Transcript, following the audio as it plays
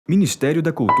Ministério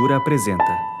da Cultura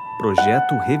apresenta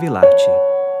Projeto REVELARTE,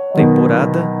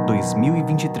 Temporada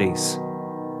 2023.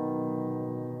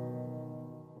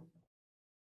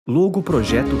 Logo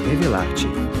Projeto REVELARTE,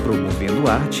 promovendo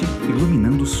arte,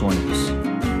 iluminando sonhos.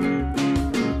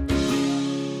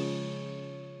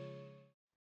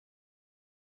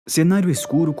 Cenário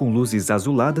escuro com luzes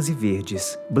azuladas e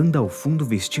verdes, banda ao fundo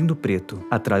vestindo preto.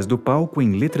 Atrás do palco,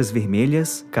 em letras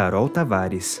vermelhas, Karol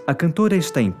Tavares. A cantora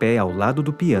está em pé ao lado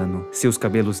do piano. Seus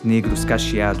cabelos negros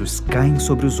cacheados caem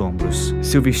sobre os ombros.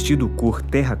 Seu vestido cor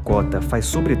terracota faz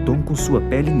sobretom com sua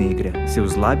pele negra.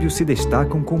 Seus lábios se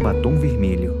destacam com batom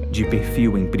vermelho. De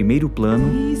perfil em primeiro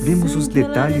plano, vemos os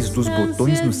detalhes dos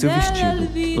botões no seu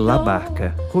vestido. La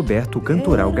Barca, Roberto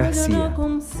Cantoral Garcia.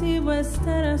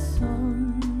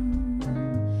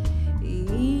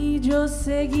 Yo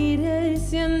seguiré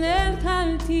siendo el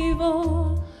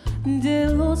cautivo de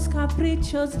los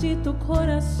caprichos de tu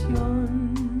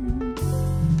corazón.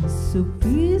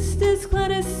 Supiste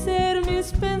esclarecer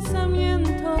mis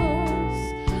pensamientos,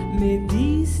 me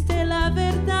diste la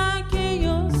verdad que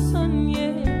yo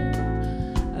soñé,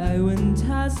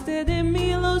 aguantaste de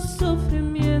mí los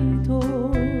sufrimientos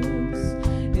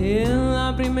en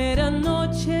la primera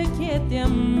noche que te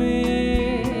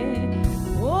amé.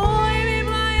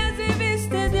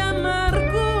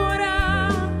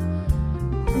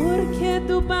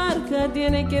 Tu barca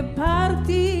tiene que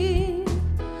partir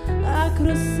a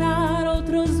cruzar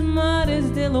otros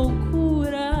mares de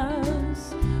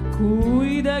locuras.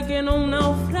 Cuida que no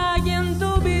naufrague en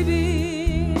tu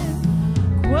vivir.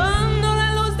 Cuando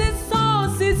la luz del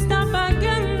sol se está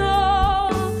apagando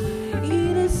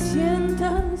y te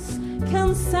sientas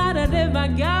cansada de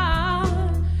vagar,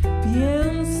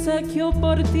 piensa que yo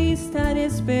por ti estaré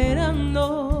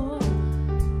esperando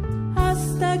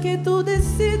hasta que tú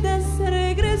decidas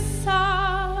regressar.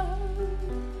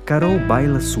 Karol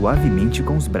baila suavemente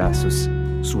com os braços.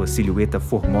 Sua silhueta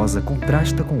formosa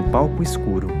contrasta com o palco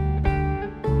escuro.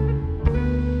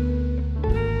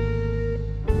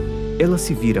 Ela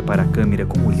se vira para a câmera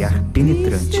com um olhar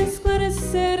penetrante.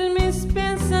 Esclarecer mis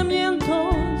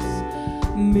pensamientos,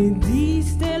 me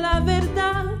diste la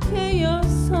verdad que yo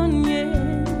soñé,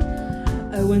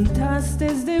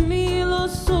 aguantaste de mí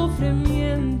los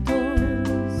sufrimientos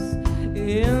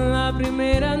en la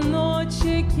primera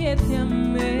noche que te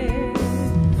amé.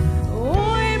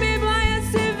 Hoy mi playa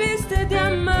se viste de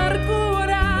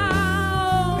amargura,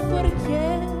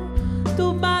 porque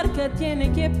tu barca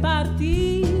tiene que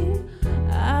partir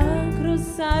a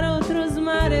cruzar otros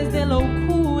mares de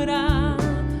locura.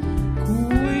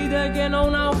 Cuida que no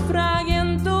naufrague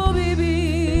en tu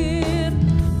vivir.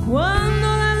 Cuando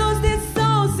la luz del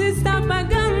sol se está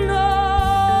apagando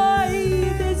y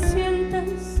te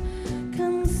sientas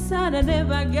cansada de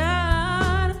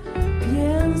vagar,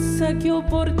 piensa que yo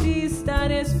por ti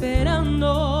estaré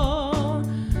esperando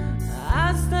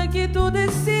hasta que tú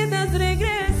decidas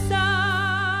regressar.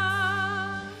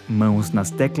 Mãos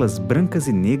nas teclas brancas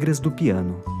e negras do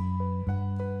piano.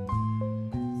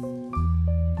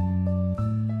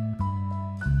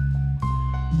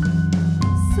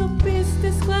 Supiste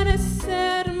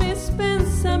esclarecer mis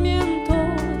pensamientos,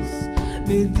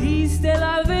 me diste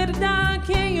la verdad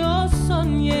que yo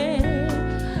soñé,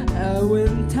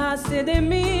 aguantaste de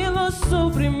mí los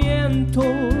sufrimientos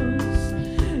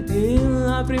en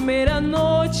la primera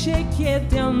noche que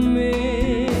te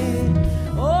amé.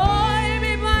 Hoy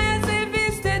mi playa se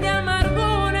viste de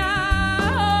amargura,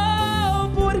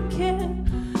 porque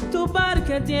tu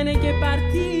barca tiene que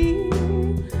partir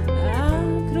a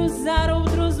cruzar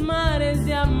otros mares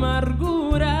de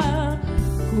amargura.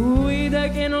 Cuida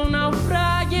que no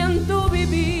naufrague en tu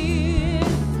vivir.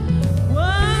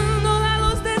 Cuando la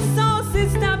luz del sol se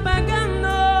está apagando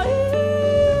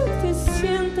y te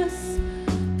sientas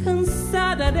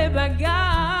cansada de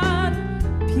vagar,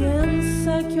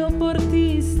 piensa que yo por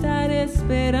ti estaré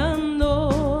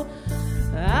esperando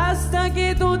hasta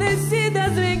que tú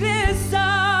decidas regresar.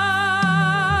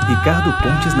 Ricardo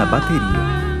Pontes na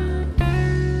bateria.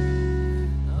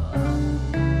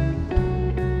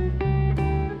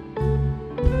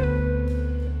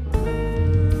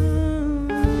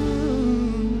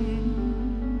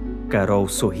 Karol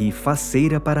sorri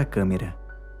faceira para a câmera.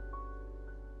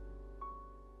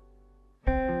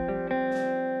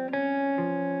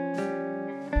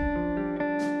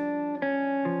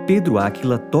 Pedro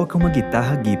Áquila toca uma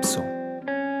guitarra Gibson.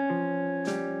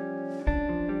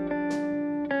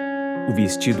 O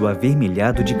vestido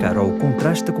avermelhado de Karol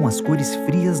contrasta com as cores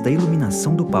frias da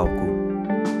iluminação do palco.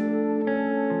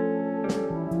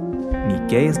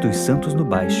 Miquéias dos Santos no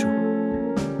baixo.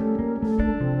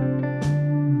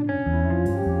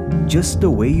 Just the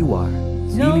way you are.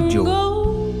 Billy Joe.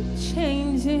 Go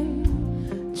changing,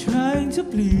 trying to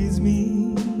please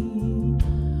me.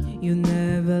 You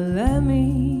never let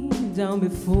me down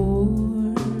before.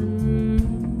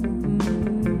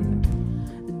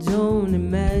 Don't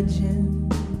imagine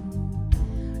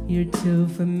you're too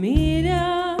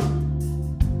familiar,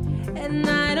 and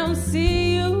I don't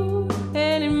see you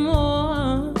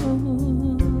anymore.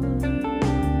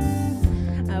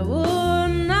 I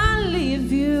would not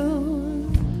leave you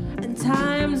in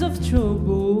times of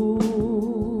trouble.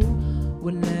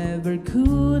 We never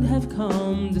could have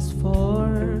come this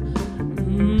far.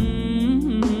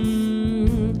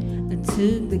 I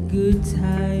took the good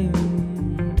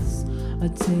times, I'll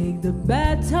take the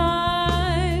bad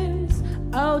times,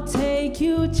 I'll take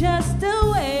you just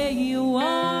the way you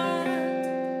are.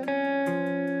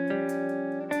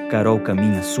 Karol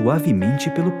caminha suavemente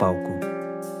pelo palco.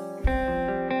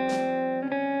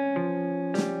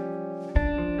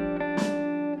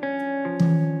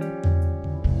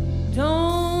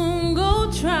 Don't go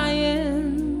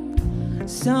trying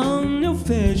some new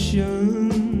fashion.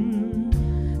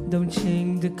 Don't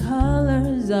change the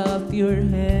colors of your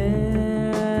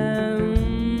hair.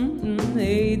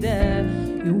 Hey there,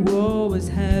 you always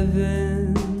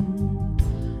having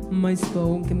my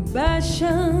spoken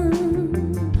passion.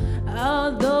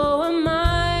 Although I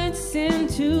might seem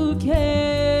to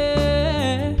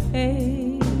care,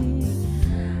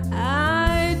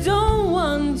 I don't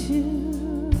want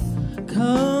you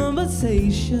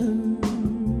conversation.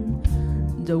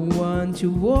 Don't want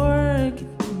to work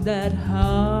that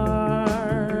hard.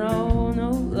 Oh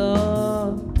no,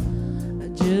 love, I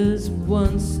just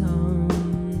want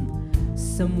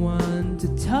someone to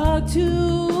talk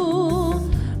to.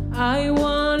 I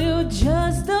want you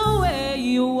just the way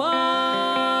you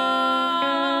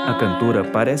are. A cantora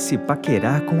parece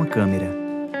paquerar com a câmera.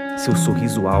 Seu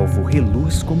sorriso alvo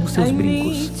reluz como seus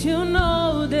brincos. I need to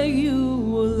know that you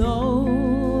will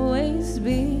always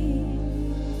be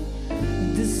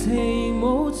the same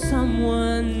old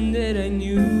someone that I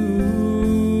knew.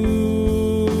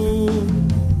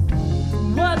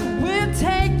 What will it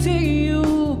take till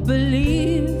you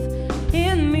believe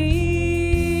in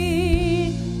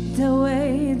me the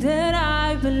way that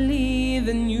I believe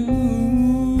in you?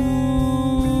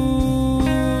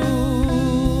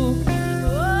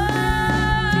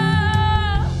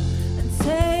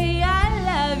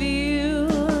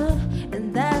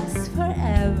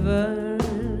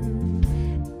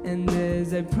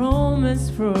 I promise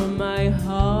from my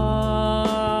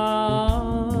heart,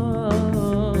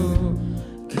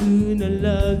 couldn't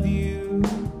love you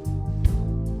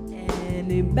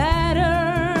any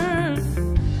better.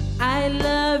 I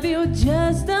love you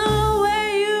just the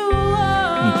way you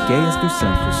are. Miquéias dos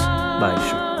Santos,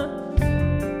 baixo.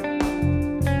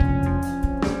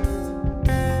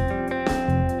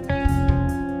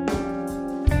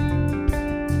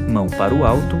 Mão para o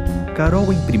alto,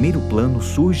 Karol em primeiro plano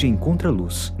surge em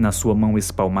contraluz. Na sua mão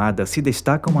espalmada se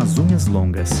destacam as unhas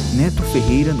longas. Neto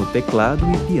Ferreira no teclado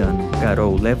e piano.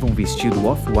 Karol leva um vestido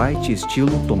off-white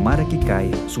estilo tomara que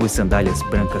caia. Suas sandálias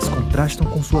brancas contrastam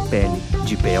com sua pele.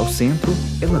 De pé ao centro,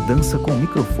 ela dança com o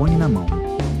microfone na mão.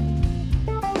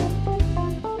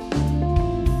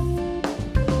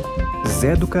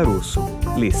 Zé do Caroço,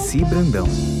 Leci Brandão.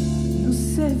 No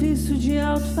serviço de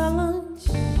alto-falante,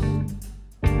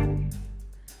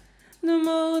 no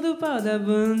morro do pau da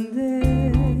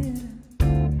bandeira,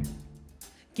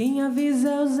 quem avisa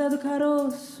é o Zé do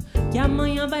Caroço, que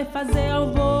amanhã vai fazer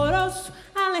alvoroço,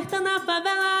 alertando a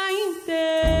favela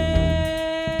inteira.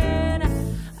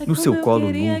 No seu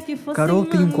colo nu, Karol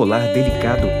tem um colar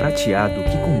delicado prateado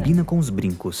que combina com os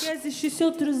brincos. Que existisse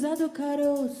outro Zé do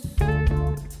Caroço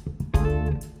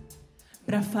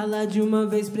pra falar de uma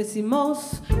vez pra esse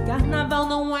moço: carnaval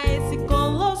não é esse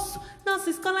colosso,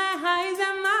 nossa escola é raiz,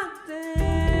 é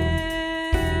madeira.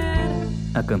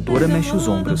 A cantora mexe os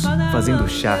ombros, fazendo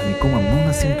charme com a mão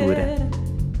na cintura.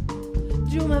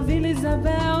 De uma Vila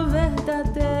Isabel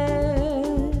verdadeira.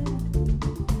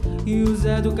 E o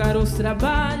Zé do Caroço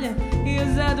trabalha, e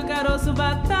o Zé do Caroço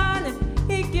batalha,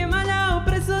 e que malha o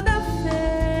preço da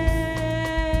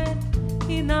fé.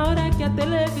 E na hora que a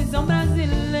televisão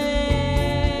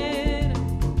brasileira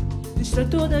destrói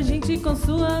toda a gente com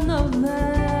sua novela,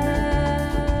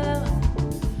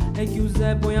 é que o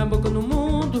Zé põe a boca no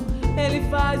mundo, ele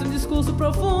faz um discurso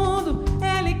profundo,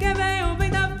 ele quer ver o bem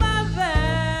da favela.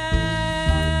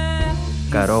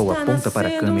 Karol aponta para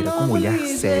a câmera com um olhar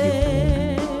sério.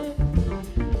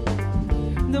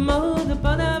 Do morro do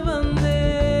pau da bandeira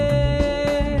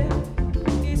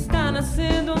está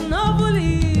nascendo um novo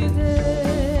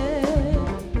líder.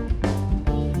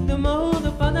 Do morro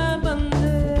do pau da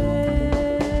bandeira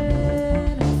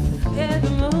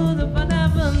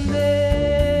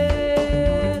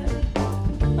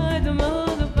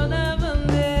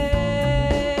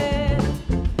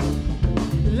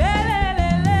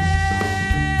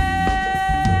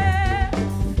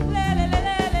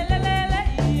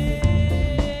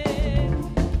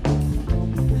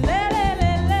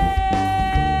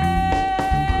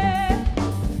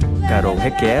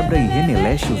requebra e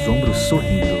remelexe os ombros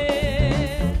sorrindo.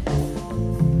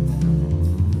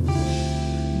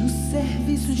 No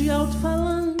serviço de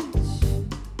alto-falante,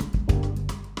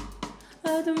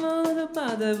 do mundo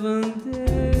para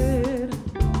bandeira.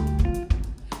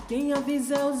 Quem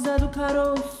avisa é o Zé do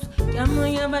Caroço, que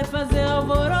amanhã vai fazer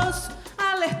alvoroço,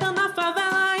 alertando a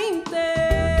favela inteira.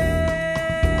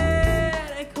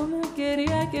 E como eu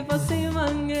queria que fosse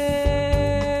mangueira,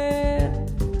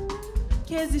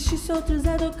 que existisse outro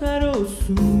Zé do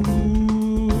Caroço,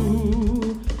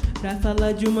 pra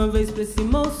falar de uma vez pra esse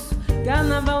moço: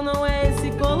 carnaval não é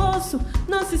esse colosso,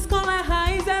 nossa escola é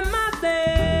raiz, é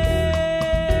madeira.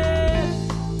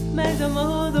 Mas eu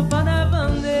morro do pau da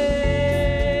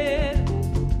bandeira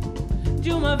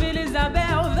de uma Vila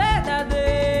Isabel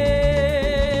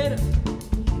verdadeira.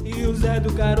 E o Zé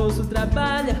do Caroço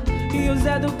trabalha, e o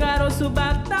Zé do Caroço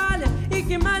batalha, e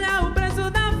que malha o preço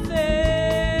da feira.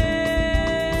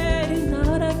 E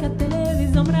na hora que a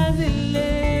televisão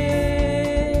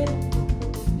brasileira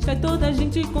sai toda a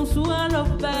gente com sua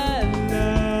novela,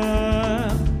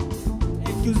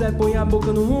 é que o Zé põe a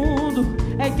boca no mundo,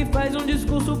 é que faz um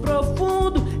discurso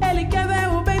profundo, ele quer ver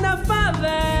o bem da favela.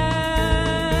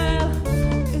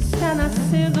 Está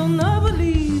nascendo um novo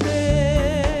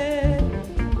líder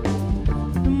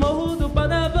no morro do pau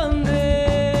da bandeira.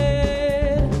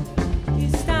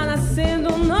 Está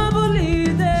nascendo um novo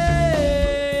líder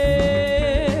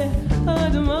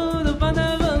do morro do pau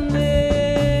da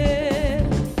bandeira.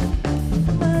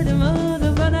 Do morro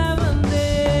do pau da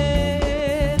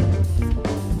bandeira.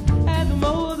 É do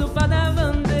morro do pau da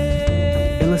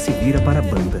bandeira. Ela se vira para a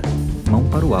banda, mão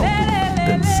para o alto,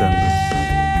 dançando.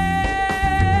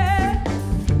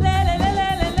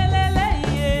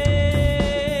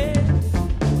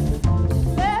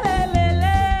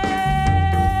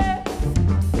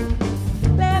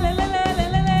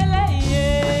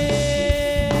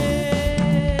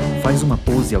 Faz uma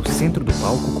pose ao centro do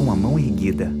palco com a mão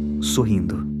erguida,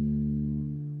 sorrindo.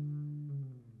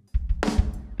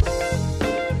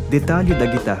 Detalhe da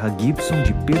guitarra Gibson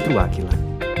de Pedro Áquila.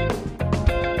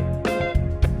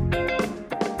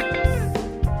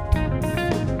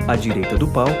 À direita do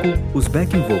palco, os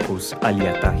backing vocals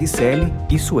Aliata Risselli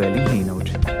e Suelen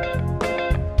Reinald.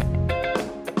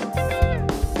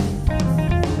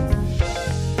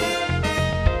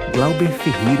 Glauber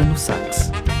Ferreira no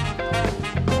sax.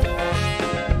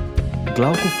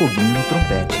 Glauco Foguinho no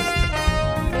trompete.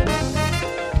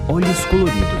 Olhos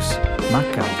coloridos,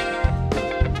 Macau.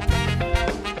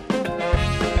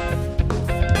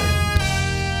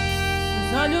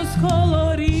 Os olhos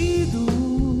coloridos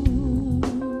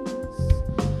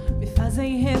me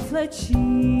fazem refletir.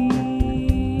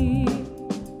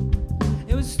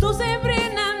 Eu estou sempre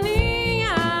na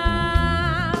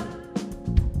minha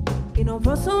e não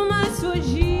posso mais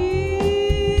fugir.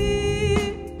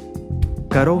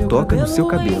 Karol toca no seu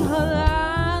cabelo.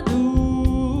 Enrolado,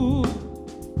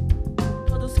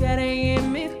 todos querem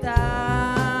imitar.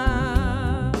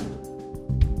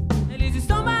 Eles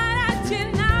estão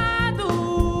baratinados,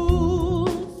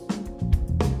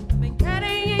 também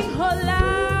querem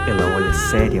enrolar. Ela olha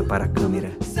séria para a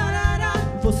câmera.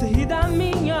 Você ri da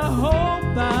minha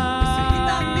roupa, você ri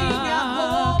da minha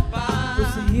roupa,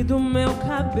 você ri do meu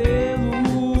cabelo.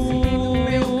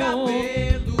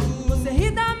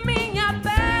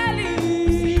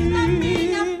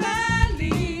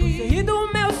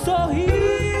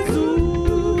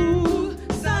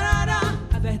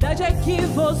 Que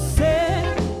você,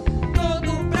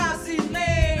 todo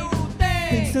brasileiro,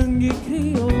 tem sangue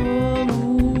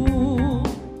crioulo,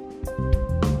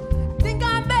 tem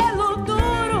cabelo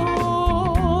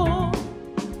duro,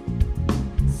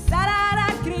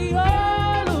 sarara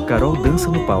crioulo. Karol dança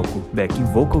no palco, backing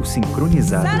vocals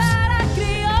sincronizados. Sarara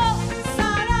crioulo,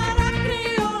 sarara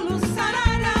crioulo,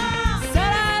 sarara,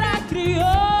 sarara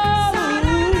crioulo.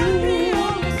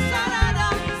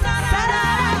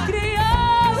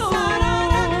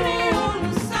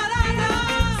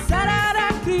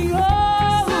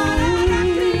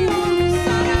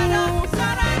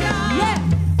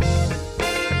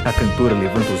 A cantora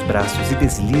levanta os braços e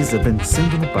desliza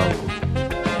dançando no palco.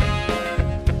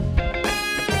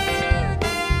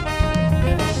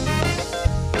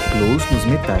 Close nos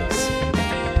metais.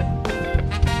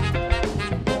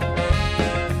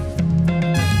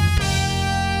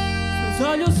 Os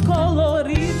olhos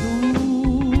coloridos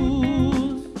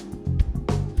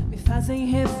me fazem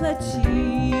refletir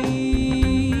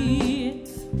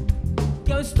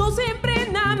que eu estou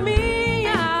sempre na minha,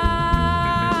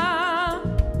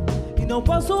 não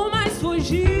posso mais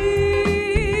fugir.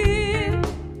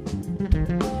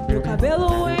 Meu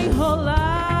cabelo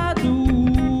enrolado,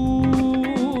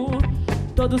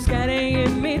 todos querem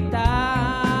imitar.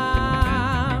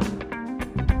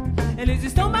 Eles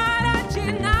estão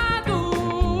baratinados,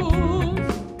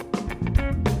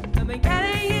 também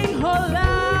querem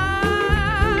enrolar.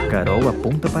 Karol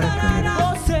aponta para a câmera.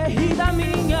 Você ri da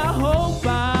minha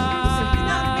roupa, você ri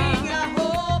da minha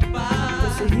roupa,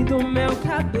 você ri do meu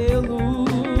cabelo,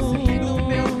 você ri do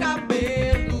meu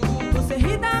cabelo, você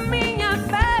ri da minha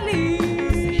pele,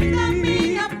 você ri da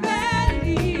minha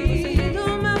pele, você ri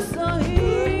do meu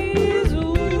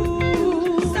sorriso.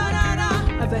 Sarará.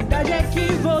 A verdade é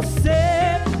que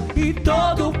você e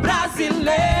todo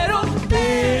brasileiro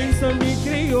tem sangue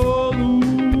crioulo.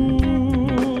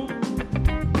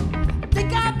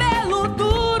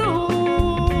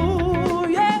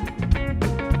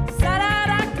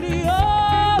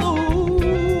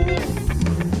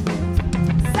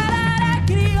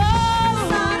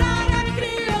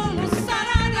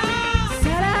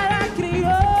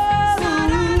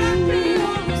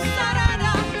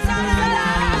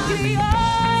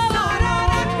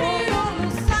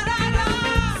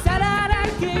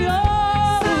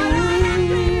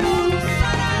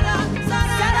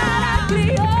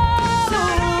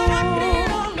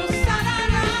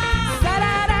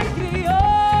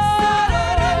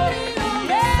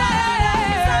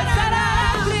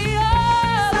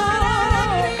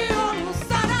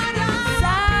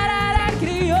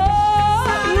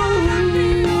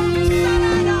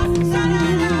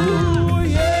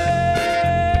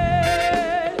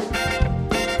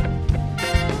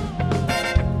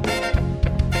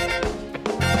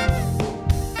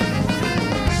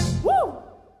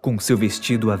 Com seu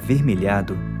vestido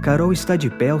avermelhado, Karol está de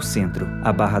pé ao centro.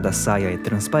 A barra da saia é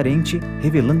transparente,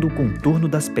 revelando o contorno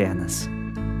das pernas.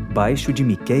 Baixo de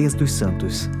Miqueias dos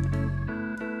Santos.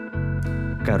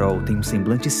 Karol tem um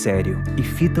semblante sério e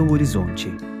fita o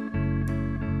horizonte.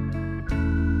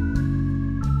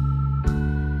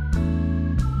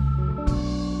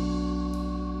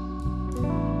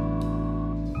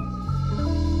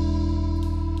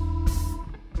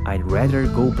 I'd Rather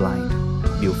Go Blind.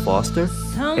 Bill Foster,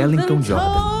 Ellington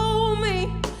Jordan.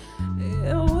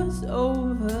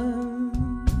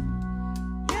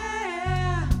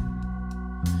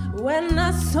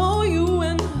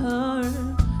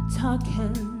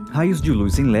 Raios de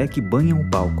luz em leque banham o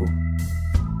palco.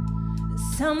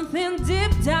 Something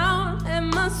deep down in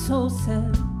my soul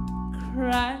said,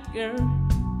 cry, girl.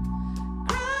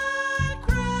 Cry,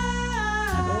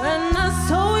 cry. When I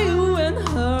saw you and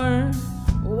her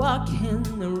walking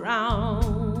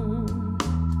around,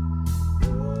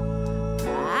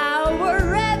 I would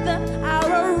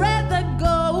rather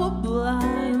go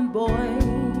blind, boy.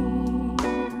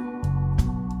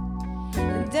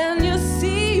 And then you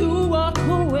see you walk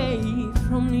away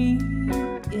from me,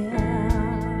 yeah.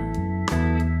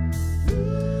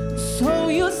 So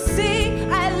you see,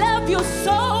 I love you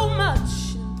so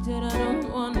much that I don't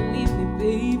wanna leave you,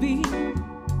 baby.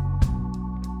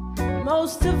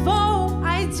 Most of all,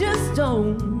 I just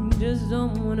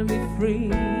don't wanna be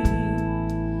free.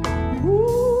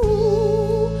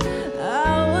 Ooh,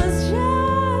 I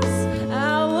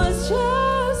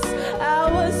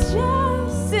was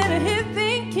just sitting here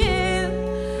thinking,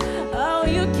 oh,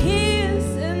 you kiss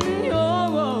and your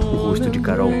O rosto de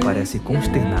Karol parece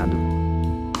consternado.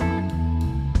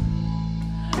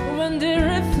 When the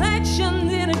reflection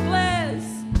in a glass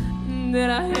that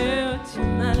I held to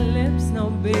my lips, now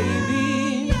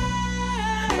baby,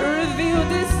 reveal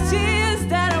these tears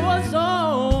that was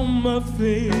on my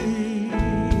face.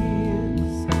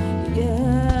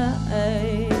 Yeah,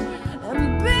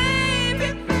 and baby,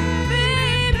 I'd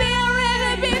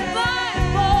rather be blind,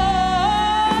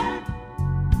 boy.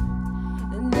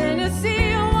 And then you see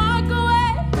you walk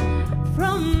away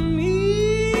from me.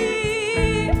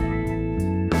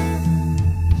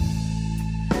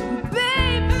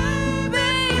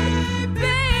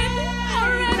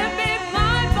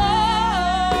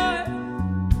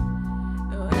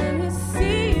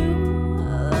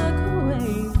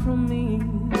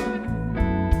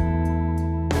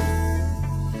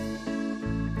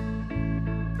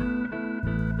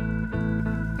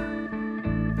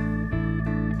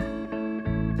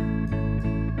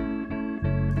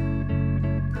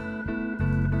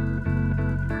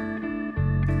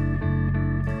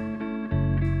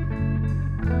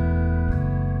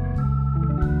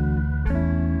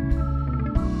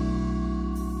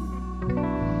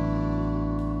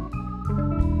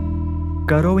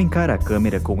 Karol encara a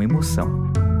câmera com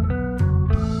emoção.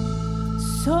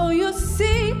 So you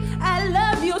see, I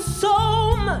love you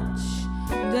so much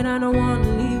that I don't wanna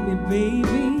leave me,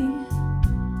 baby.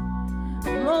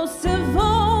 Most of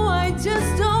all, I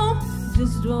just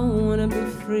don't wanna be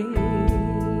free.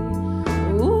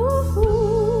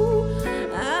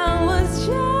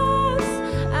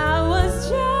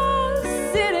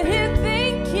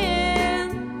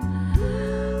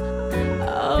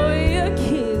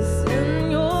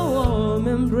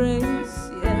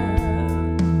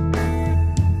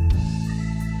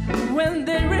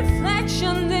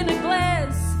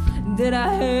 Did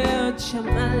I hurt you,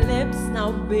 my lips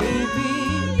now, baby?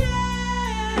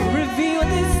 Reveal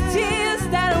these tears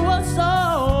that was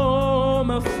on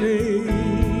my face.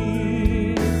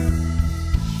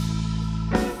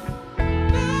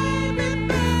 Baby,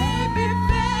 baby,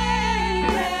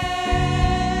 baby.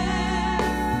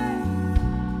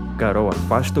 Karol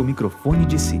afasta o microfone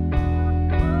de si.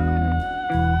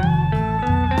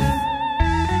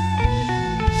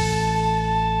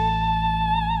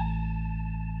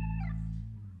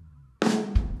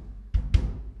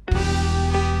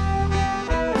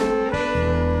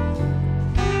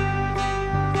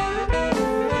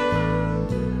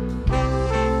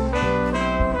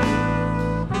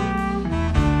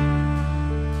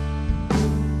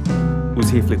 Os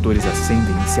refletores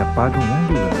acendem e se apagam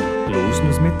ondulando, luz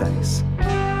nos metais.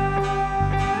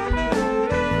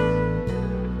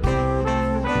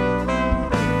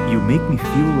 You Make Me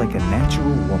Feel Like a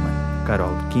Natural Woman.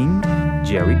 Carole King,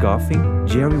 Jerry Goffin,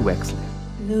 Jerry Wexler.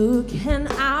 Looking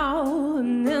out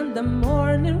in the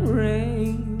morning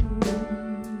rain,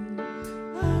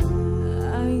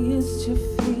 I used to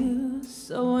feel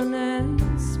so uninspired.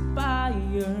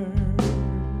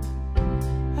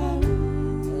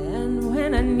 And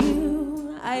when I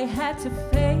knew I had to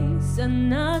face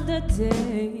another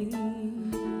day,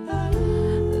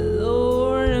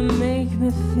 Lord, it make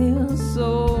me feel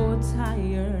so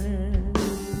tired.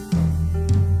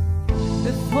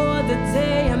 Before the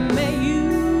day I met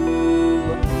you,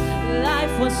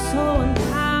 life was so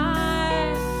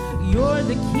unkind. You're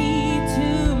the key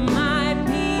to my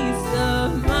peace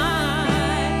of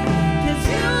mind. 'Cause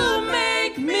you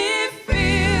make me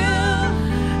feel,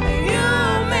 you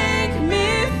make me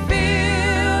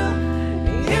feel,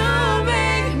 you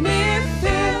make me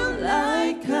feel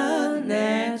like a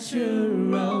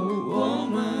natural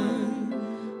woman,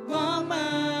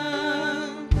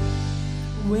 woman.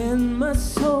 When my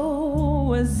soul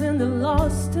was in the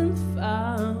lost and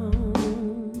found,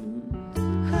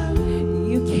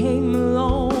 you came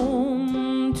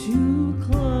along to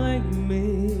claim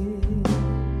it.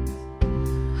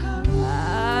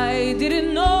 I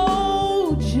didn't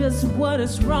know just what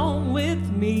is wrong with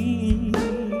me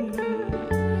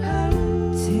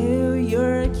till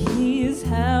your keys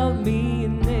helped me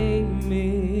name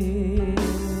it.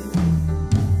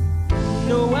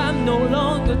 No, I'm no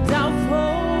longer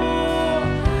doubtful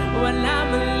what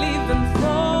I'm living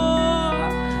for,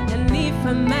 and if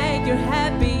I make you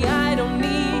happy, I don't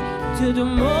need to do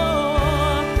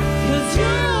more. 'Cause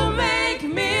you make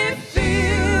me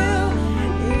feel,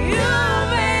 you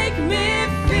make me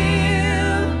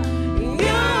feel,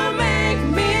 you make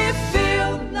me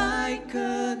feel like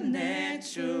a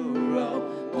natural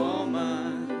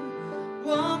woman,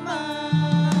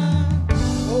 woman.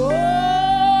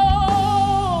 Oh,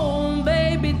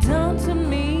 baby, down to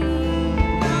me.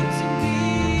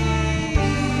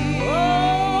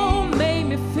 Oh, made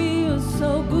me feel so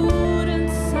good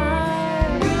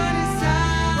inside,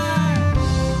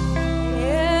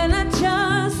 and I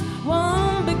just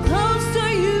want to be close to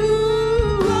you,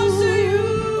 close to you.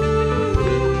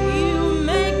 You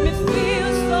make me feel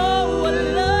so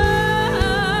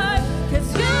alive, 'cause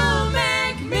you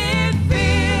make me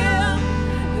feel,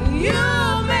 you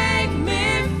make me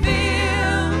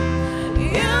feel,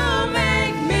 you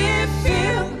make me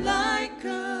feel like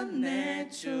a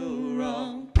natural.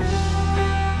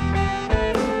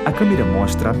 A câmera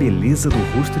mostra a beleza do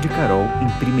rosto de Karol em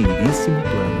primeiríssimo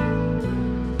plano.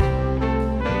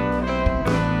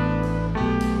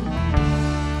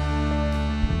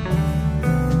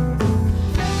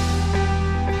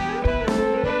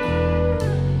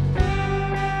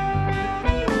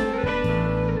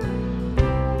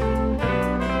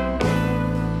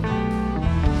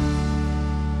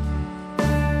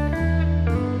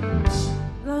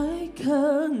 Like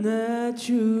a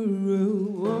natural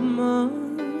woman.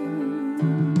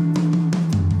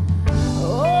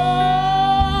 Oh,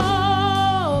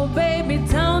 baby,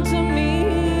 down to me,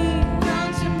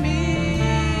 down to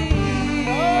me.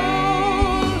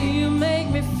 Oh, you make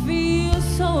me feel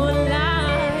so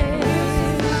alive,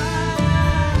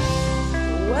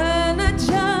 when I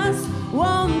just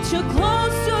want you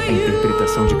close to A you.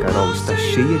 interpretação de Karol está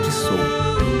cheia de soul.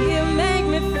 You make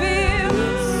me feel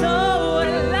so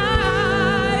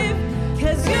alive,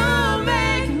 'cause you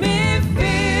make me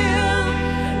feel,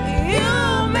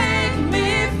 you make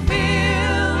me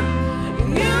feel,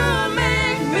 you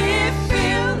make me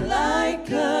feel like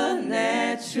a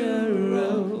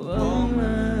natural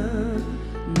woman,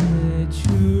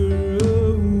 natural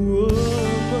woman.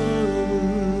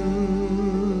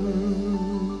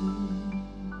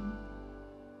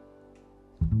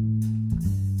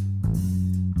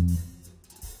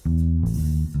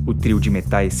 O trio de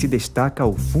metais se destaca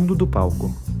ao fundo do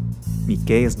palco.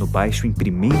 Miqueias no baixo em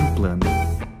primeiro plano.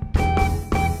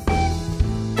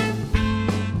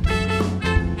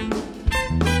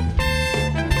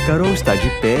 Karol está de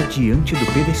pé diante do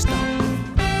pedestal.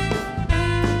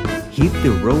 Hit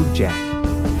the road, Jack.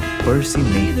 Percy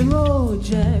Hit the Mayfield. road,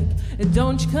 Jack, and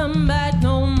don't you come back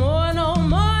no more, no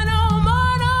more, no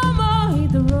more, no more.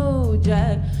 Hit the road,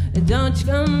 Jack, and don't you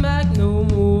come back no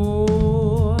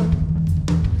more.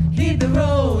 Hit the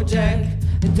road, Jack,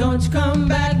 and don't you come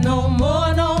back no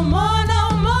more, no more, no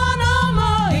more, no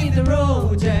more. Hit the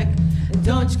road, Jack, and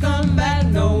don't you come back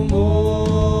no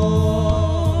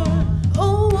more.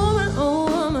 Oh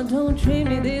woman, don't treat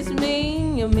me this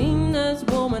mean. You meanest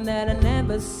woman that I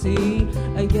never see.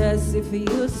 I guess if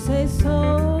you say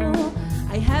so,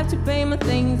 I have to pay my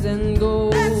things and go.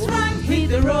 That's right, hit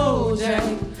the road, Jack.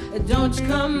 Don't you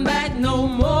come back no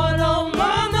more, no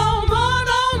more, no more,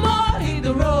 no more. Hit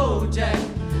the road, Jack.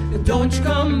 Don't you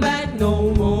come back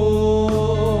no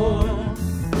more.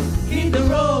 Hit the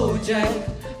road, Jack.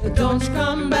 Don't you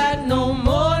come back no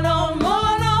more, no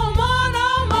more, no more,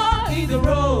 no more. Hit the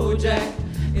road, Jack.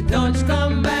 Don't you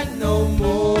come back no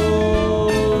more.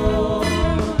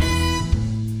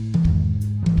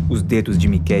 Os dedos de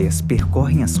Miqueias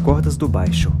percorrem as cordas do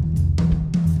baixo.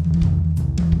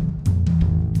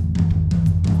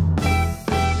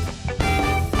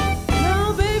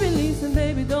 Now baby, listen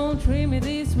baby, don't treat me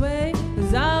this way,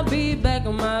 'cause I'll be back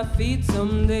on my feet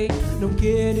someday. Don't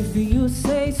care if you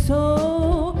say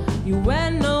so. You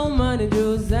had no money,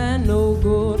 just and no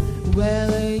good.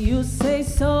 Well, you say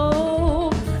so,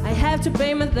 I have to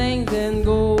pay my things and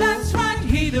go. That's right,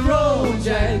 hit the road,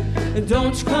 Jack.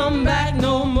 Don't you come back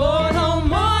no more, no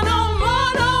more, no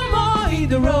more, no more. Hit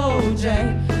the road,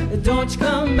 Jack. Don't you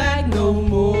come back no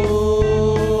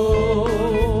more.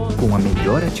 Com a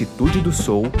melhor atitude do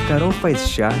soul, Karol faz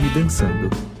charme dançando.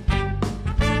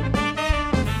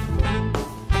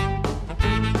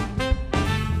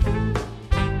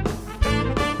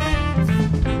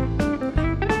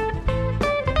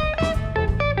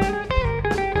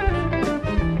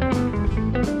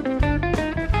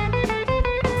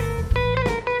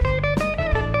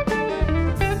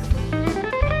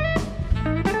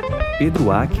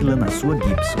 Pedro Áquila na sua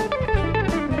Gibson.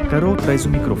 Karol traz o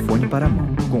microfone para a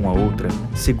mão. Com a outra,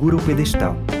 segura o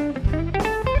pedestal.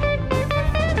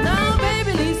 Now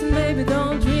baby, listen baby,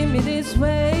 don't treat me this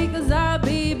way, 'cause I'll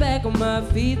be back on my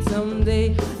feet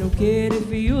someday. Don't care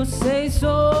if you say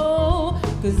so,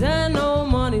 'cause I know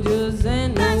money just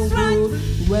ain't no good.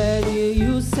 Where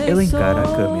you say Ela encara a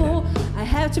so, câmera. I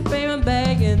have to pay my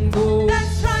bag and go.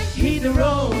 That's right, hit the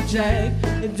road, Jack.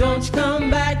 Don't you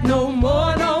come back no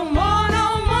more, no more,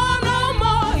 no more, no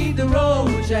more. Hit the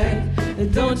road, Jack.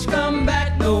 Don't you come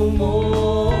back no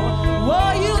more.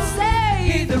 What you say?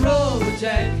 Hit the road,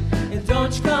 Jack.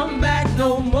 Don't you come back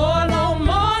no more, no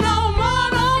more, no more,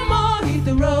 no more. Hit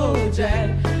the road,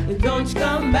 Jack. Don't you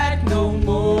come back no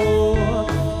more.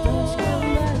 Don't you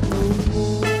come back no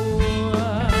more.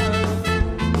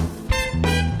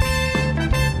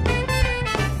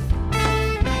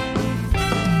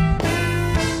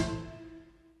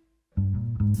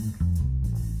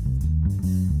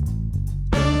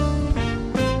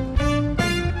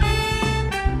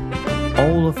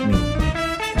 All of Me,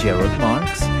 Gerald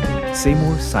Marx,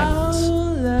 Seymour Simons.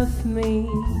 All of me,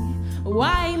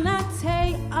 why not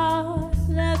take all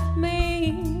of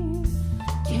me?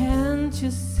 Can't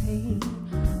you see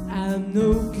I'm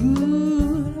no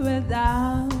good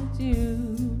without you?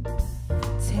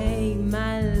 Take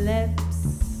my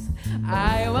lips,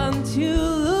 I want to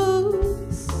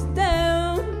lose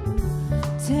them.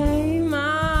 Take my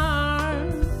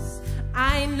arms,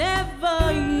 I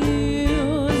never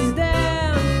use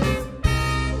them.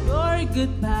 Your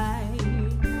goodbye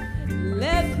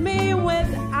left me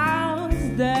without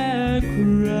the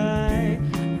cry.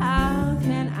 How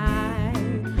can I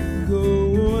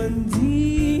go on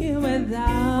dear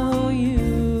without you?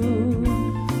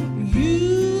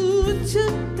 You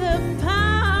took the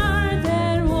part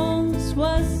that once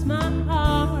was my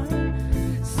heart,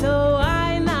 so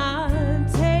I not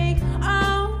take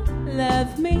all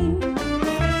of me.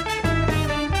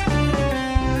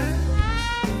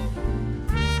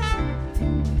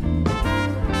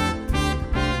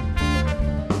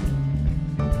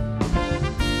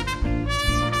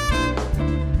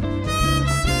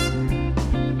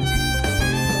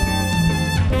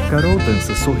 Karol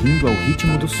dança sorrindo ao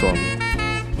ritmo do solo.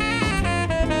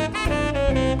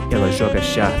 Ela joga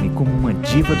charme como uma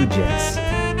diva do jazz.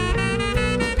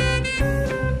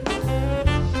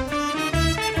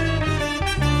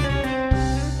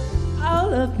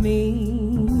 All of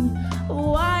me,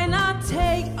 why not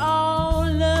take all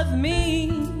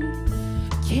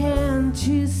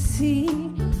see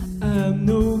I'm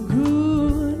no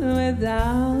good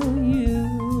without you.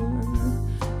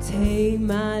 Take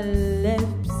my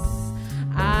lips,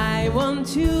 I want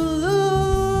to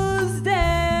lose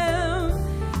them.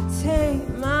 Take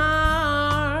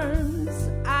my arms,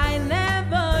 I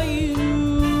never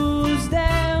use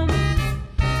them.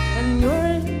 And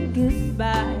your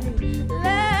goodbye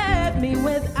left me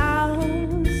without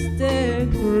stick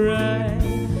right.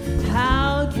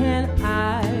 How can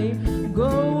I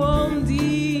go on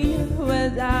deep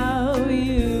without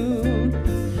you?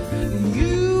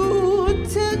 You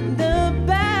took the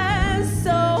best,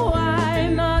 so why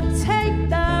not take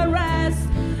the rest?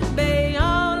 Be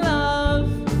all of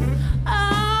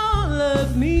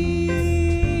me.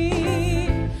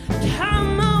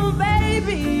 Come on,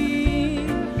 baby,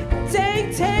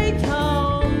 take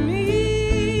on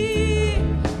me.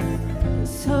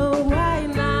 So why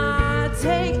not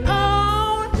take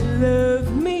all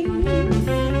of me?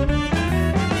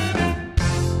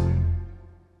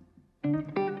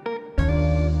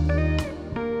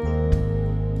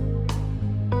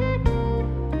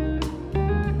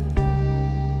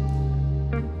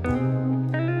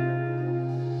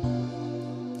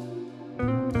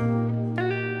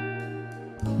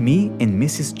 Me and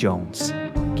Mrs. Jones,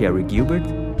 Gary Gilbert,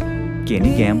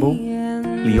 Kenny Gamble,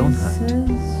 Leon Hunt.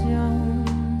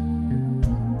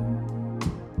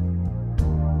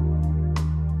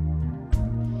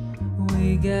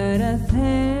 We got a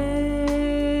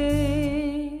thing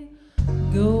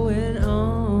going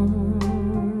on.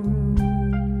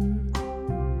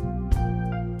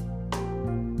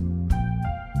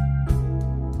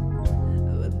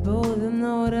 We both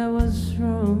know that was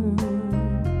wrong,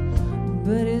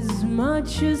 but it's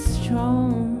much too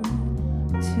strong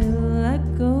to let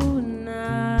go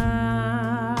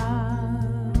now.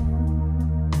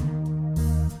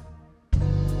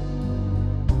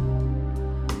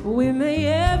 We may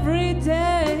every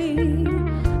day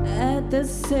at the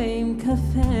same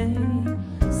cafe,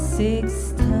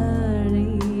 6:30.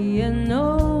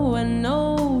 I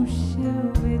know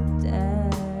she'll be there,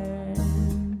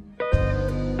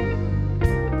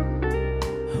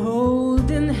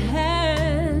 holding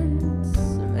hands,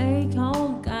 make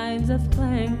all kinds of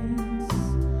plans.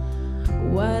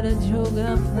 What a joke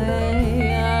I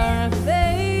play our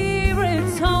favorite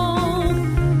song.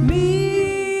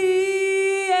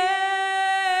 Me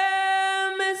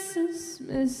and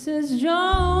Mrs.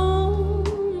 Jones,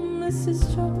 Mrs.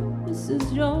 Jones, Mrs.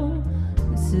 Jones,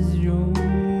 Mrs. Jones.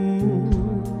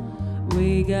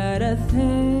 We got a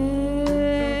thing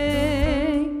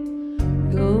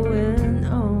going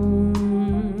on.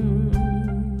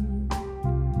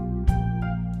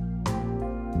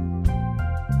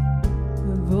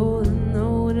 We both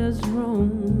know that's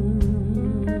wrong,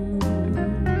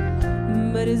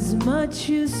 but it's much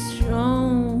too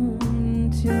strong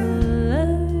to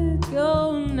let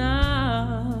go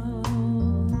now.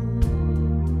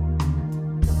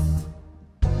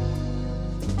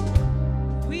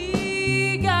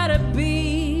 We gotta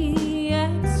be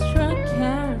extra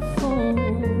careful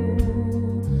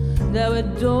that we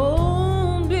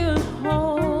don't build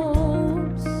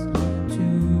hopes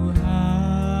too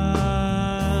high,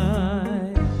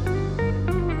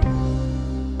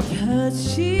 'cause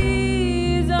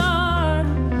she's our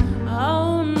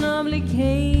own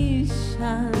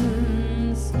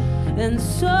obligations, and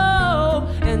so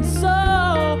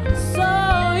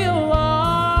you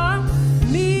are.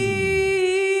 Me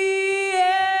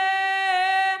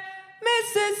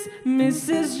and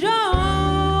Mrs. Jones.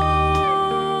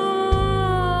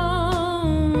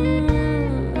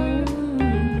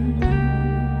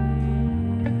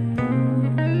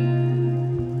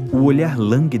 O olhar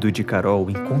lânguido de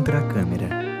Karol encontra a câmera.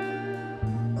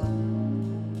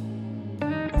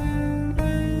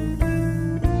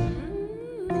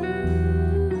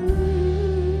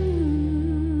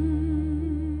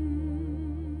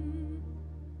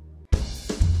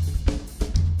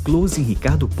 Close em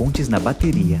Ricardo Pontes na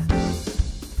bateria.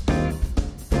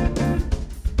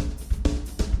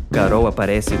 Karol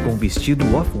aparece com um vestido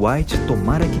off-white,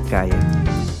 tomara que caia.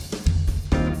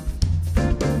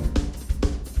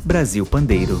 Brasil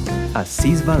Pandeiro,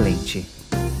 Assis Valente.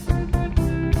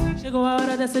 Chegou a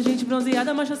hora dessa gente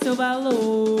bronzeada mostrar seu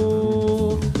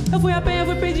valor. Eu fui a penha,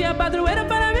 fui pedir a padroeira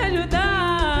para me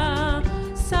ajudar.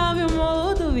 Salve o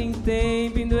morro do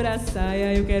vintém, pendura a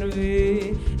saia, eu quero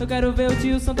ver o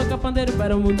tio Sam tocar pandeiro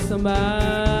para o mundo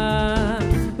sambar.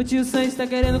 O tio Sam está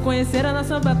querendo conhecer a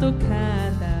nossa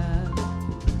batucada.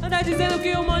 Anda dizendo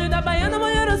que o molho da baiana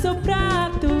molhou seu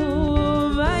prato.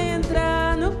 Vai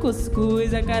entrar no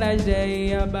cuscuz, acarajé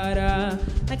e abará.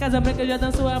 Na Casa Branca eu já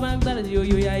danço a bandada de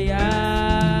ui ui ai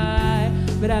ai.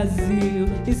 Brasil,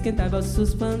 esquentai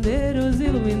vossos pandeiros,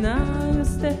 iluminai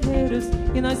os terreiros,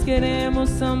 e nós queremos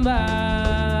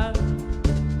sambar.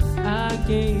 Há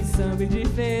quem sambe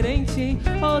diferente,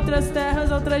 outras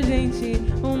terras, outra gente,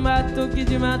 um batuque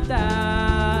de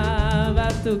matar,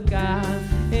 batucar.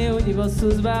 Reúne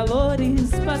vossos valores,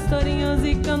 pastorinhos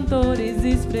e cantores,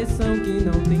 expressão que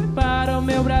não tem para o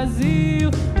meu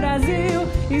Brasil. Brasil,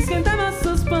 esquentai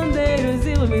vossos pandeiros,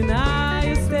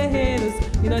 iluminai os terreiros,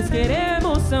 e nós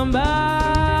queremos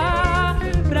sambar.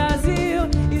 Brasil,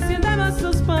 esquentai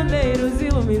vossos pandeiros,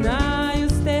 iluminai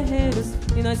os terreiros,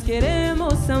 e nós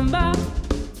queremos sambar.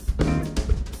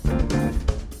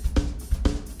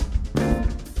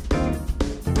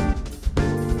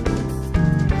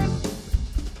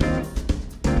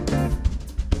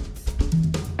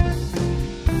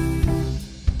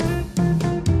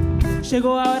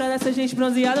 Chegou a hora dessa gente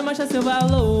bronzeada mostrar seu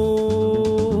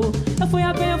valor. Eu fui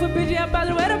a pé, eu fui pedir a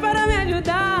padroeira para me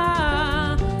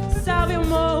ajudar. Salve o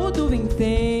morro do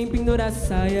vintém, pendura a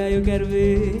saia, eu quero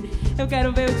ver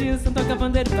o tio Sam tocar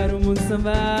pandeiro para o mundo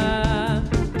sambar.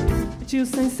 O tio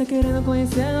Sam está querendo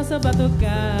conhecer a nossa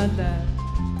batucada.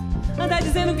 Anda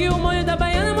dizendo que o molho da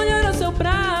baiana molhou seu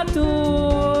prato.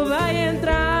 Vai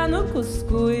entrar no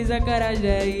cuscuz,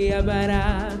 acarajé e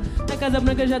abará. Na Casa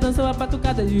Branca já dançou a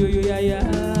batucada de ui, ui, ai, ai.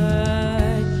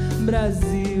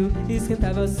 Brasil,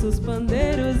 esquentai vossos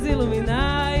pandeiros,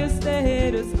 iluminai os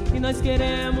terreiros, e nós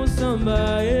queremos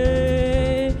sambar.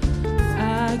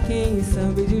 Há quem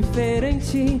sambe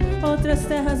diferente, outras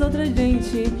terras, outra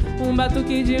gente, um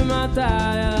batuque de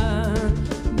matar,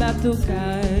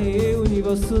 batucar. Une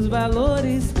vossos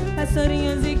valores,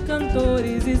 pastorinhas e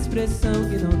cantores, expressão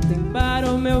que não tem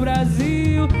para o meu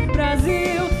Brasil.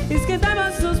 Brasil, esquentai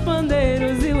vossos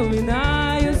pandeiros,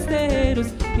 iluminai os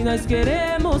terreiros, e nós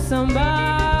queremos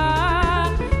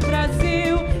sambar.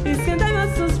 Brasil, esquentai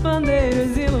vossos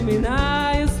pandeiros,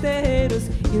 iluminai os terreiros,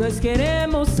 e nós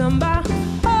queremos sambar.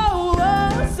 Oh,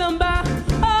 oh, sambar.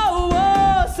 Oh,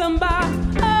 oh, sambar.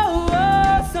 Oh,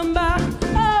 oh, sambar.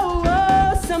 Oh,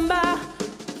 oh, sambar.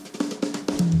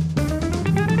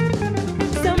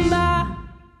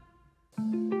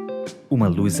 Uma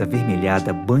luz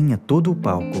avermelhada banha todo o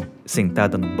palco.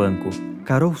 Sentada no banco,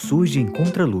 Karol surge em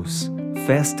contraluz.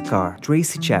 Fast Car,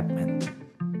 Tracy Chapman.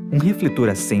 Um refletor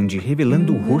acende,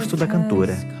 revelando o rosto da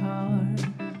cantora.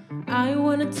 I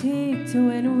wanna take to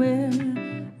anywhere.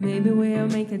 Maybe we'll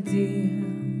make a deal.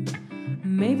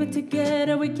 Maybe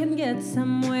together we can get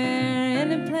somewhere.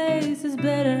 Any place is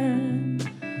better.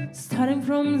 Starting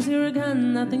from zero, got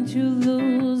nothing to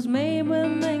lose. Maybe we'll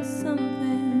make something.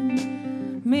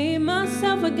 Me,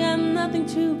 myself, I got nothing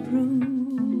to prove.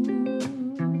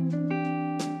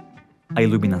 A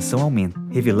iluminação aumenta,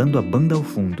 revelando a banda ao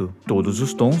fundo. Todos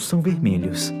os tons são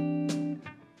vermelhos.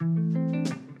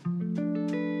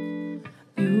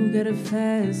 You got a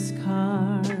fast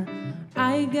car.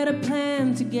 I got a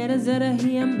plan to get us out of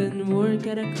here and work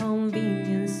at a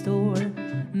convenience store.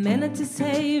 Managed to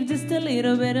save just a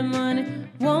little bit of money.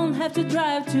 Won't have to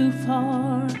drive too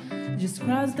far. Just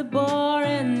cross the bar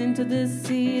and into the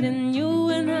seat, and you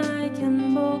and I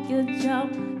can book a job.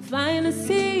 Find a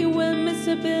seat where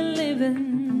Mr. Bill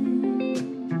living.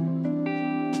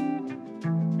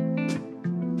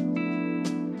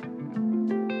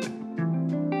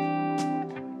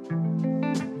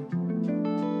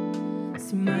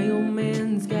 See, my old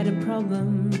man's got a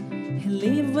problem. He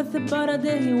live with about a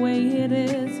day way it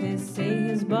is. He say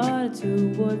his body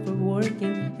too good for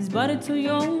working. His body too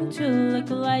young to look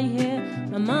like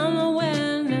him. My mama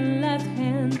went and left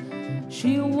hand.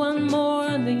 She want more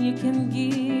than you can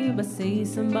give. I say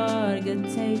somebody could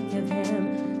take of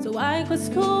him. So I quit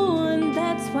school and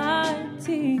that's why I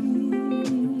teach.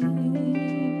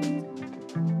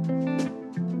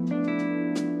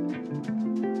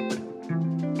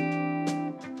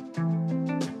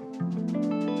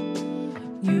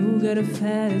 You got a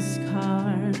fast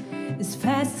car. It's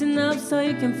fast enough so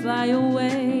you can fly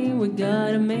away. We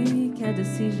gotta make a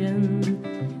decision.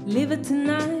 Live it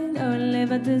tonight or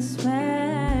live it this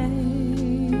way.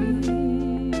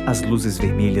 As luzes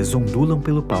vermelhas ondulam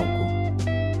pelo palco.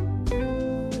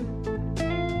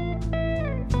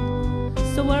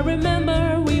 So I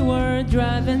remember we were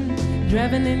driving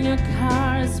in your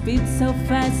car. Speed so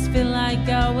fast, feel like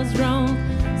I was wrong.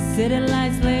 City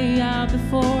lights lay out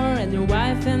before, and your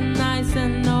wife and I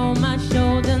stand on my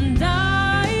shoulder and die.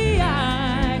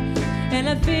 And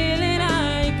I feel it,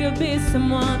 I could be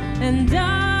someone and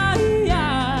die.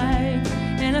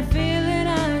 And I feel it,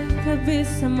 I could be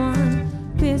someone,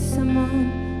 be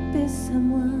someone, be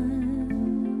someone.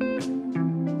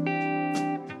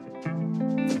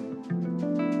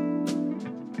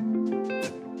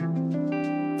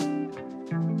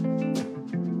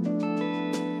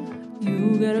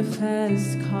 a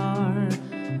fast car.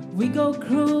 We go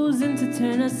cruising to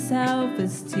turn ourselves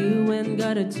into and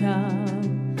got a job.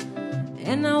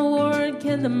 And I work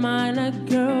in the minor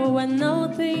girl when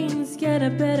no things get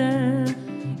better.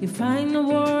 You find a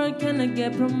work and I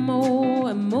get promoted.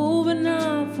 I'm moving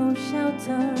up from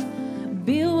shelter.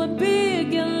 Build a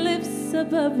big and live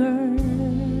suburban.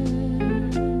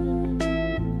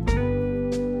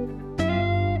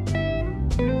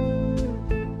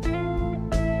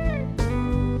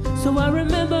 So I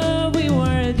remember we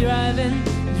were driving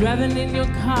in your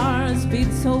car,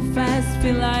 speed so fast,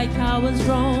 feel like I was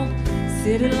wrong.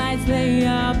 City lights lay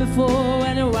out before,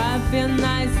 and I feel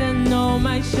nice and on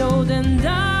my shoulder, and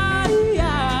that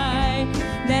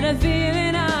I feel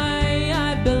it,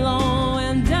 I belong,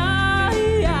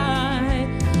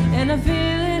 and I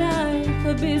feel it, I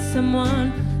could be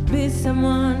someone, be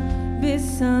someone, be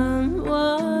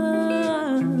someone.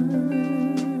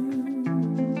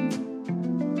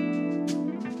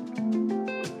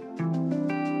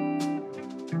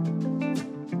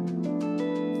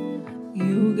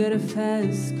 You get a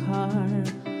fast car,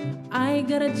 I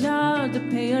got a job to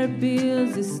pay our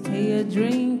bills, to stay a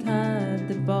drink at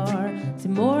the bar, see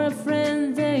more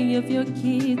friends than of your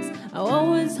kids. I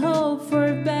always hope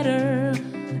for better,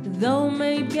 though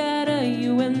may gather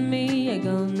you and me. I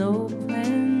got no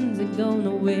plans, I go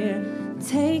nowhere.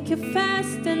 Take it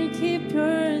fast and keep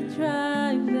your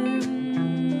driving.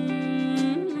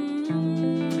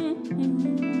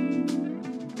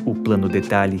 O plano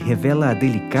detalhe revela a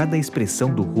delicada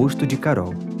expressão do rosto de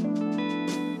Karol.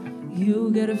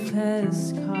 You get a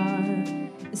fast car,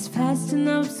 it's fast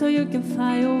enough so you can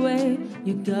fly away.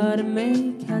 You gotta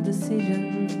make a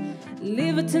decision.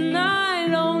 Live it tonight,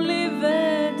 don't live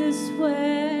it this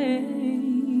way.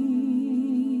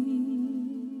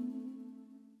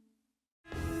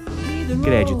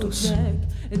 Créditos: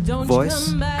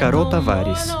 voz, Karol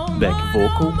Tavares. Back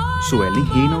vocal, Suelen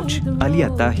Reynolds,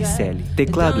 Aliatar Ricelli.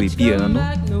 Teclado e piano,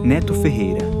 Neto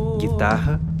Ferreira.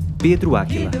 Guitarra, Pedro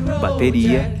Áquila.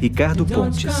 Bateria, Ricardo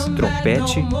Pontes.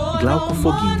 Trompete, Glauco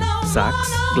Foguinho.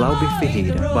 Sax, Glauber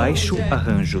Ferreira. Baixo,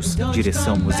 arranjos.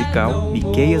 Direção musical,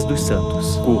 Miqueias dos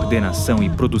Santos. Coordenação e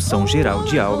produção geral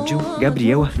de áudio,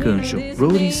 Gabriel Arcanjo.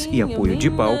 Roadies e apoio de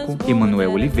palco,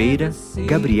 Emanuel Oliveira,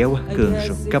 Gabriel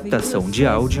Arcanjo. Captação de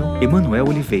áudio, Emanuel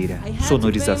Oliveira.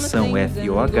 Sonorização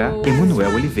FOH,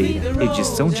 Emanuel Oliveira.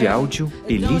 Edição de áudio,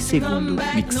 Eli Segundo.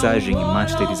 Mixagem e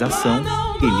masterização,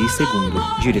 Eli Segundo.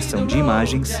 Direção de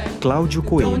imagens, Cláudio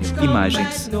Coelho.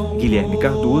 Imagens, Guilherme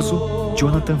Cardoso,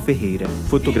 Jonathan Ferreira.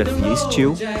 Fotografia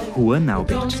Still, Juan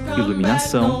Albert.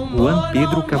 Iluminação, Juan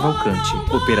Pedro Cavalcante.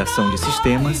 Operação de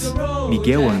sistemas,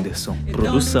 Miguel Anderson.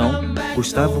 Produção,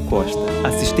 Gustavo Costa.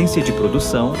 Assistência de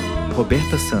produção,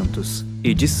 Roberta Santos.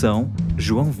 Edição,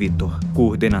 João Vitor.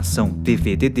 Coordenação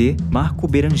TVDD, Marco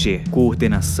Beranger.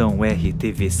 Coordenação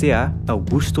RTVCA,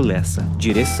 Augusto Lessa.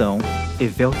 Direção,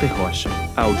 Evelter Rocha.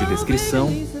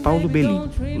 Audiodescrição, Paulo Belim.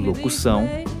 Locução,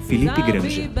 Felipe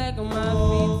Granja.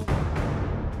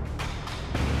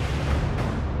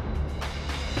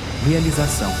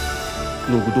 Realização: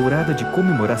 logo dourada de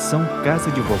comemoração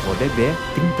Casa de Vovó Dedé,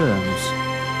 30 anos.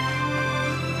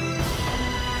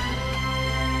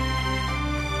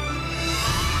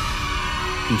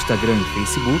 Instagram e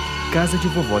Facebook, Casa de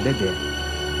Vovó Dedé.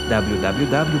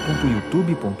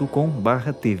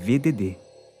 www.youtube.com/tvdd.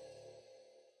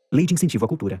 Lei de Incentivo à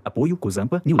Cultura. Apoio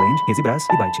Cozampa, Newland, Resibras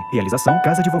e Byte. Realização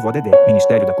Casa de Vovó Dedé.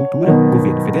 Ministério da Cultura,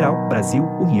 Governo Federal, Brasil,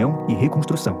 União e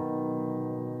Reconstrução.